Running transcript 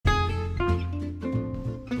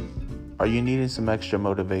Are you needing some extra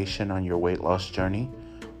motivation on your weight loss journey?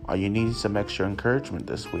 Are you needing some extra encouragement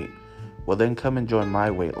this week? Well, then come and join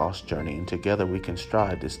my weight loss journey, and together we can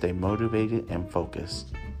strive to stay motivated and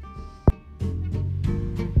focused.